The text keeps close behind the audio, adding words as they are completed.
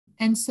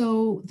And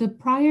so the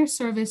prior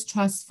service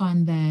trust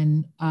fund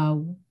then,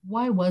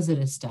 why was it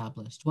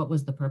established? What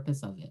was the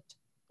purpose of it?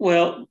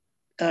 Well,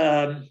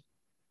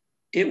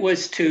 it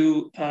was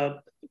to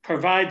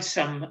provide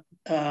some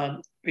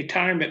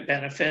retirement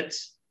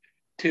benefits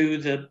to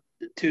the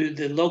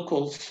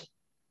locals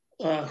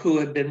who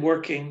had been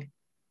working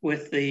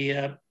with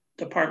the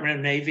Department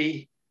of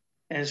Navy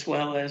as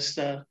well as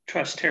the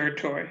Trust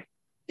Territory.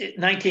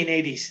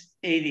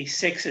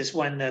 1986 is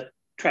when the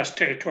Trust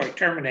Territory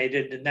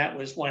terminated, and that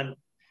was when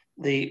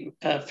the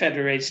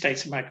Federated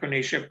States of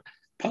Micronesia,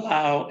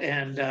 Palau,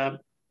 and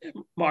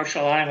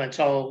Marshall Islands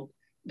all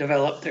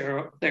developed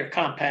their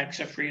compacts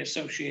of free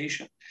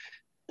association.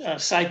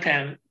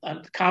 Saipan,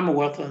 the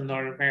Commonwealth of the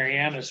Northern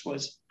Marianas,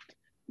 was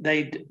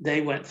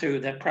they went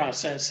through that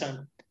process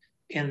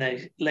in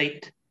the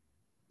late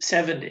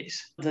 70s.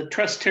 The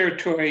Trust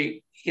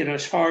Territory,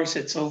 as far as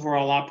its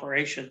overall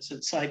operations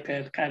at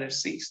Saipan, kind of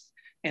ceased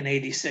in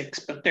 86,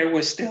 but there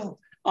was still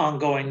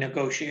ongoing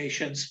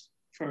negotiations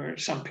for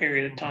some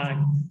period of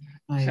time.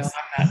 So Nice.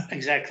 I'm not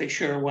exactly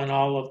sure when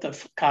all of the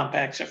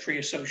compacts of free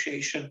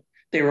association,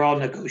 they were all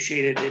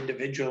negotiated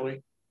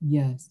individually.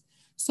 Yes.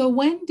 So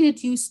when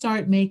did you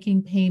start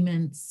making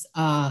payments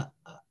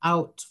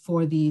out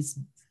for the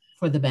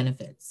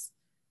benefits?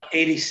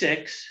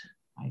 86.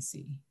 I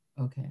see.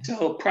 Okay.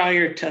 So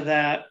prior to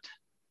that,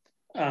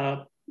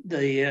 uh,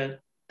 the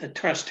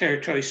Trust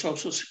Territory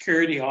Social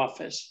Security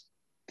Office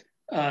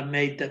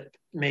made the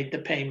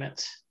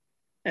payments,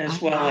 I,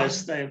 as well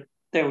as there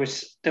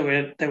was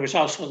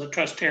also the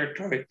Trust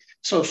Territory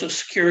Social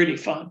Security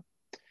Fund.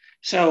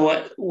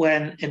 So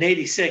when in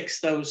 '86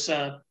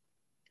 the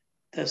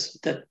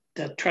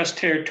Trust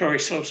Territory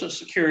Social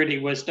Security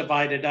was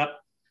divided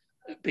up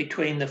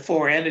between the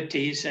four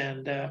entities,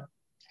 and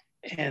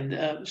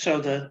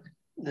so the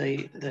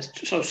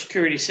Social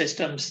Security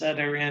systems that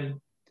are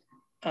in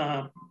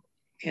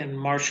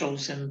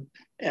Marshalls and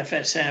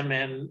FSM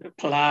and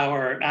Palau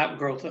are an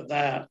outgrowth of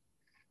that.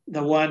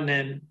 The one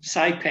in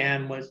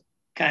Saipan was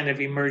kind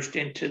of emerged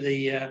into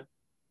the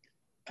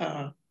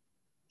Northern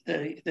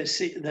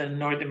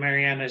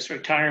Marianas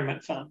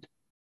Retirement Fund.